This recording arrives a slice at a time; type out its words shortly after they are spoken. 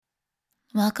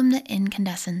Welcome to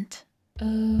Incandescent.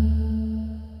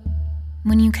 When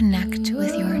you connect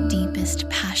with your deepest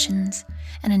passions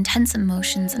and intense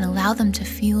emotions and allow them to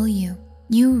fuel you,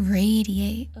 you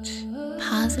radiate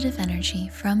positive energy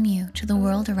from you to the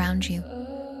world around you.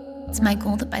 It's my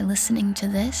goal that by listening to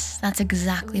this, that's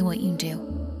exactly what you do.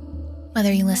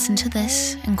 Whether you listen to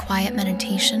this in quiet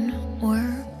meditation or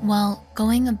while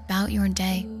going about your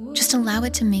day, just allow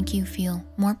it to make you feel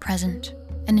more present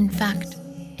and, in fact,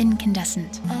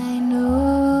 incandescent. I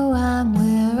know I'm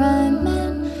where I'm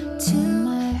meant to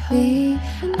be.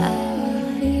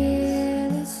 I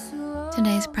feel it so.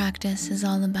 Today's practice is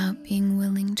all about being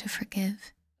willing to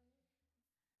forgive.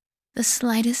 The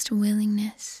slightest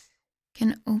willingness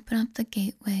can open up the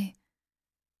gateway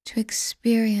to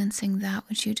experiencing that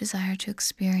which you desire to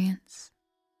experience.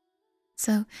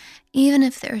 So even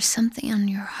if there is something on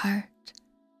your heart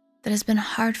that has been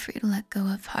hard for you to let go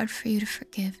of, hard for you to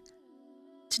forgive,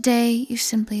 today you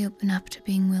simply open up to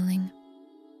being willing.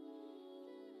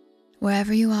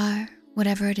 Wherever you are,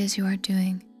 whatever it is you are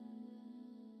doing,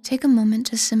 take a moment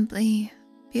to simply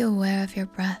be aware of your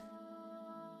breath.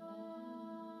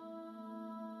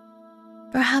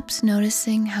 Perhaps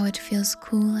noticing how it feels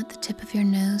cool at the tip of your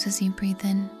nose as you breathe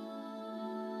in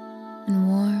and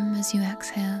warm as you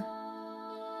exhale.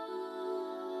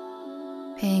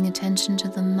 Paying attention to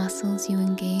the muscles you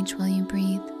engage while you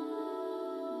breathe.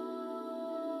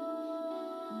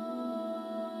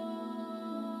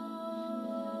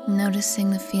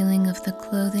 Noticing the feeling of the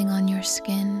clothing on your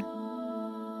skin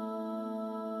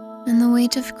and the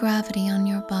weight of gravity on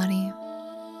your body.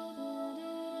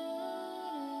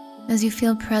 As you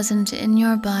feel present in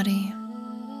your body,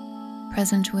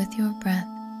 present with your breath,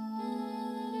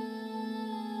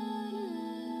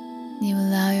 you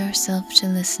allow yourself to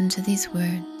listen to these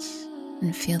words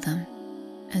and feel them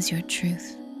as your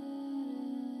truth.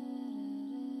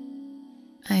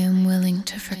 I am willing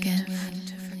to forgive.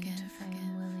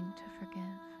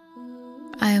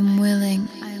 I am willing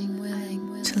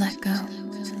to let go.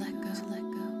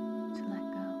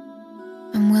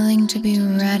 I'm willing to be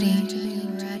ready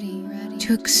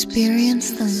to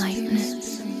experience the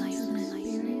lightness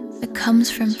that comes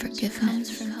from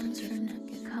forgiveness.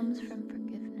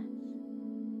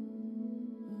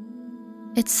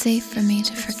 It's safe for me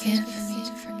to forgive.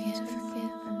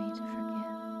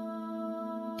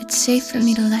 It's safe for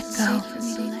me to let go.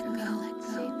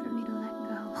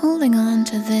 Holding on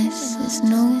to this is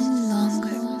no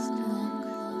longer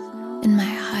in my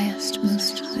highest,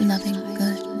 most loving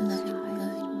good.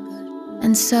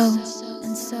 And so,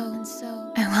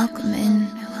 I welcome in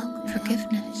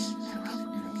forgiveness.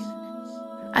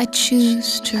 I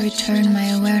choose to return my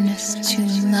awareness to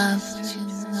love.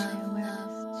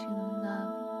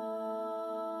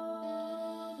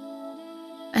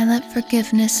 I let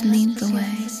forgiveness lead the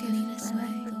way.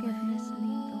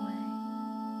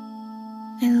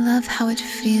 I love how it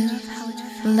feels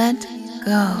to let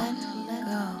go,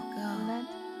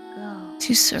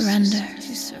 to surrender.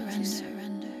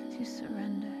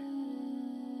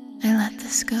 I let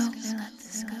this go.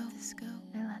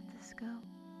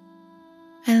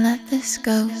 I let this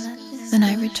go, then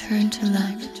I return to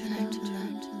love.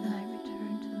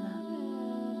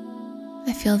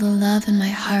 I feel the love in my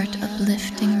heart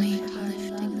uplifting me,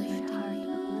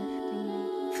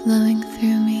 flowing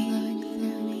through me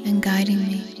and guiding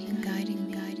me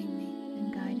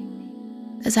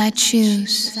as I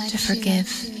choose to forgive.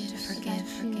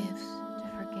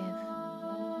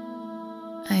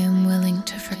 I am willing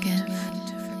to forgive.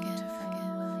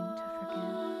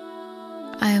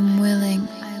 I am willing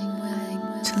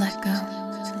to let go.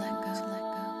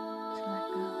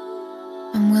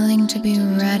 I'm willing to be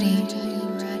ready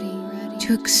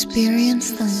to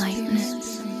experience the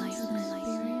lightness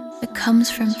that comes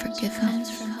from forgiveness.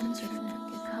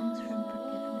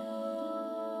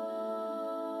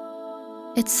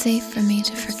 It's safe for me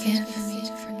to forgive.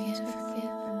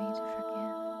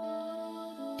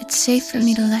 It's safe for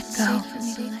me to let go.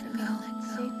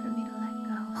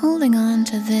 Holding on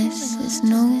to this is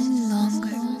no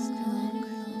longer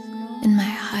in my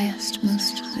highest,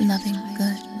 most loving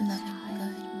good.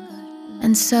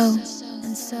 And so,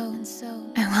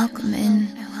 I welcome in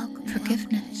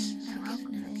forgiveness.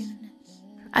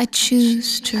 I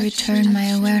choose to return my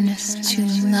awareness to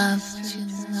love.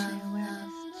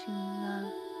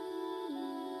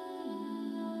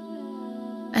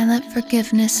 I let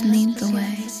forgiveness lead the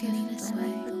way.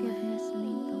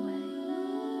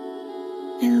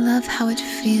 I love how it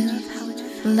feels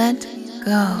to let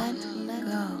go,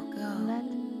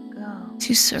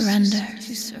 to surrender.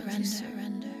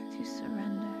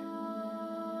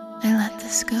 I let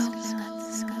this go.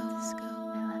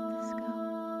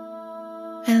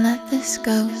 I let this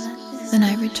go, then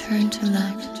I return to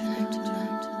love.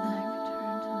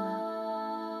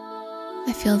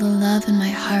 I feel the love in my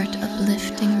heart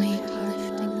uplifting me,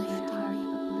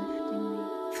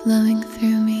 flowing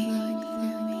through me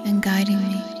and guiding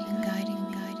me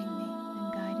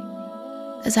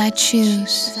as I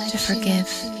choose to forgive.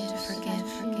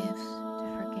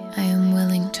 I am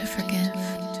willing to forgive.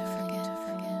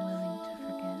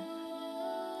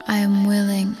 I am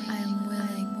willing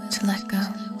to let go.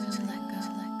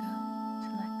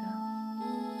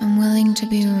 I'm willing to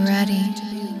be ready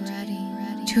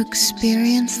to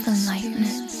experience the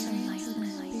lightness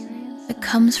that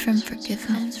comes from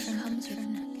forgiveness.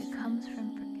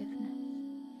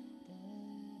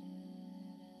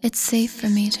 It's safe for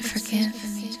me to forgive.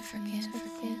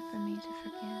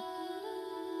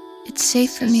 It's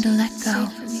safe for me to let go.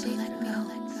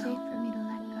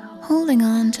 Holding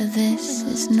on to this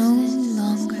is no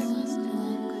longer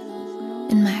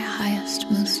in my highest,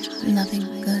 most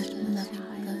loving good.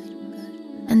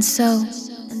 And so,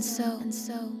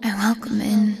 I welcome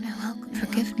in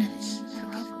forgiveness.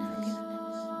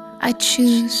 I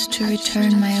choose to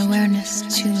return my awareness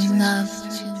to love.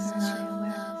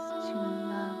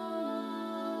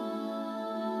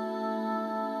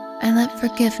 I let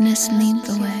forgiveness lead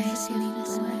the way.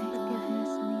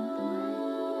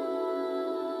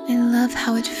 I love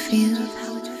how it feels.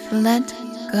 Let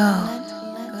go.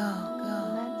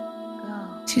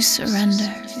 To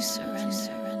surrender.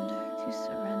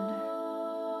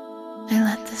 I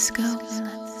let this go.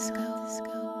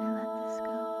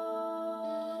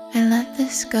 I let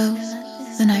this go,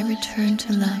 then I return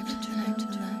to love.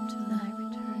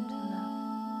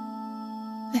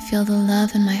 I feel the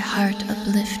love in my heart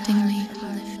uplifting me,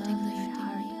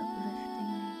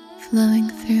 flowing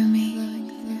through me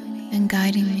and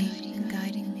guiding me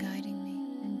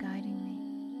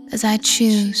as I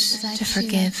choose to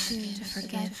forgive.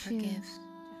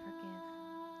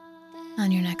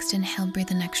 On your next inhale,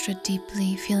 breathe in extra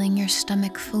deeply, feeling your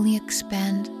stomach fully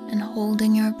expand and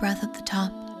holding your breath at the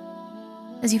top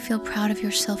as you feel proud of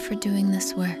yourself for doing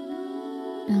this work.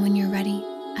 And when you're ready,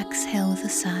 exhale with a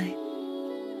sigh.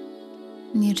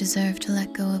 And you deserve to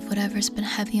let go of whatever's been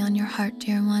heavy on your heart,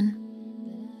 dear one.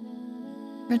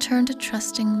 Return to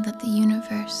trusting that the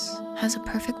universe has a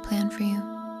perfect plan for you.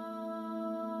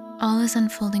 All is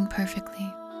unfolding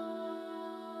perfectly,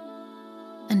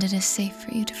 and it is safe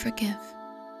for you to forgive.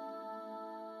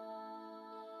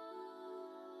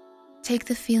 Take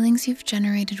the feelings you've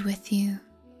generated with you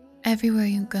everywhere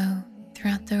you go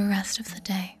throughout the rest of the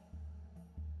day.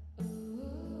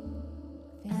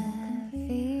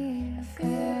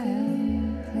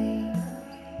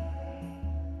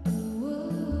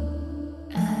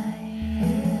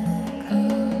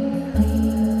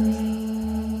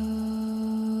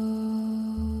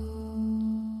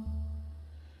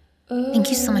 Thank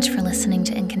you so much for listening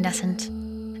to Incandescent.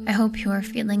 I hope you are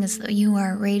feeling as though you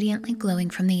are radiantly glowing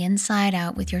from the inside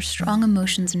out with your strong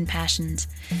emotions and passions,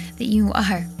 that you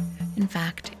are, in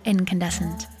fact,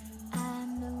 incandescent.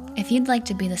 If you'd like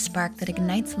to be the spark that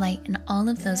ignites light in all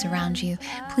of those around you,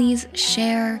 please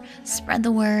share, spread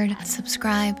the word,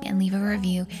 subscribe, and leave a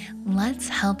review. Let's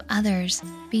help others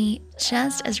be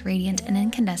just as radiant and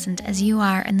incandescent as you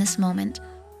are in this moment.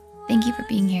 Thank you for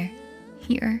being here.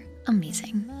 You're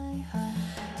amazing.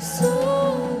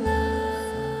 So